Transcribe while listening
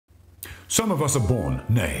Some of us are born,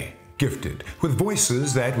 nay, gifted, with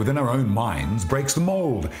voices that within our own minds breaks the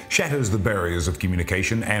mold, shatters the barriers of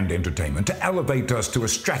communication and entertainment to elevate us to a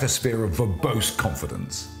stratosphere of verbose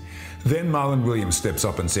confidence. Then Marlon Williams steps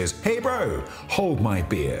up and says, "Hey bro, hold my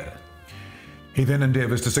beer." He then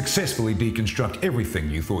endeavours to successfully deconstruct everything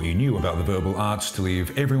you thought you knew about the verbal arts to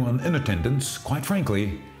leave everyone in attendance, quite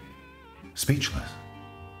frankly, speechless.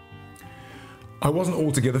 I wasn't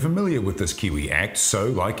altogether familiar with this Kiwi act, so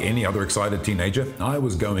like any other excited teenager, I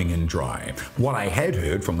was going in dry. What I had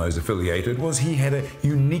heard from those affiliated was he had a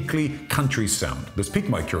uniquely country sound. This piqued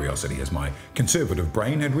my curiosity as my conservative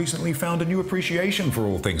brain had recently found a new appreciation for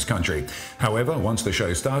all things country. However, once the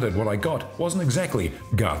show started, what I got wasn't exactly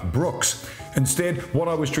Garth Brooks. Instead, what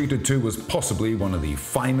I was treated to was possibly one of the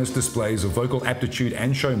finest displays of vocal aptitude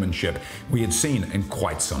and showmanship we had seen in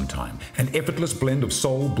quite some time. An effortless blend of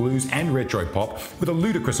soul, blues and retro pop with a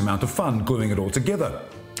ludicrous amount of fun gluing it all together.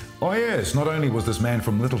 Oh yes, not only was this man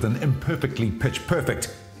from Littleton imperfectly pitch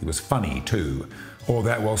perfect, he was funny too. All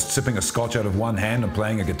that whilst sipping a scotch out of one hand and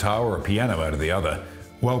playing a guitar or a piano out of the other.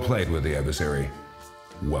 Well played, worthy adversary.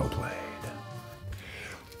 Well played.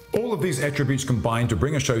 All of these attributes combined to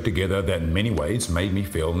bring a show together that in many ways made me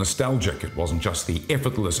feel nostalgic. It wasn't just the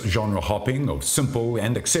effortless genre hopping of simple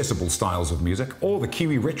and accessible styles of music, or the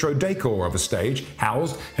Kiwi retro decor of a stage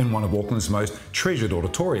housed in one of Auckland's most treasured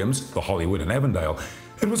auditoriums, the Hollywood in Avondale.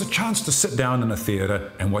 It was a chance to sit down in a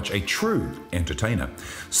theatre and watch a true entertainer.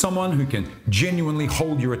 Someone who can genuinely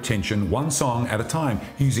hold your attention one song at a time,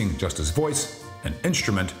 using just his voice, an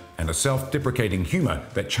instrument, and a self-deprecating humour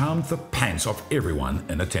that charmed the pants off everyone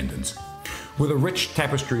in attendance. With a rich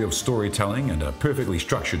tapestry of storytelling and a perfectly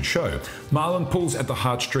structured show, Marlon pulls at the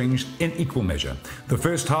heartstrings in equal measure. The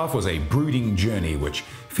first half was a brooding journey which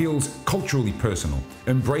feels culturally personal,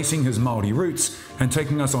 embracing his Māori roots and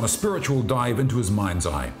taking us on a spiritual dive into his mind's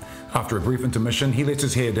eye. After a brief intermission, he lets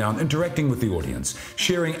his hair down, interacting with the audience,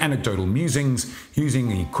 sharing anecdotal musings,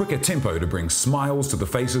 using a quicker tempo to bring smiles to the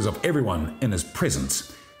faces of everyone in his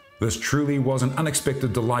presence. This truly was an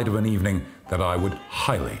unexpected delight of an evening that I would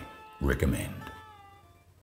highly recommend.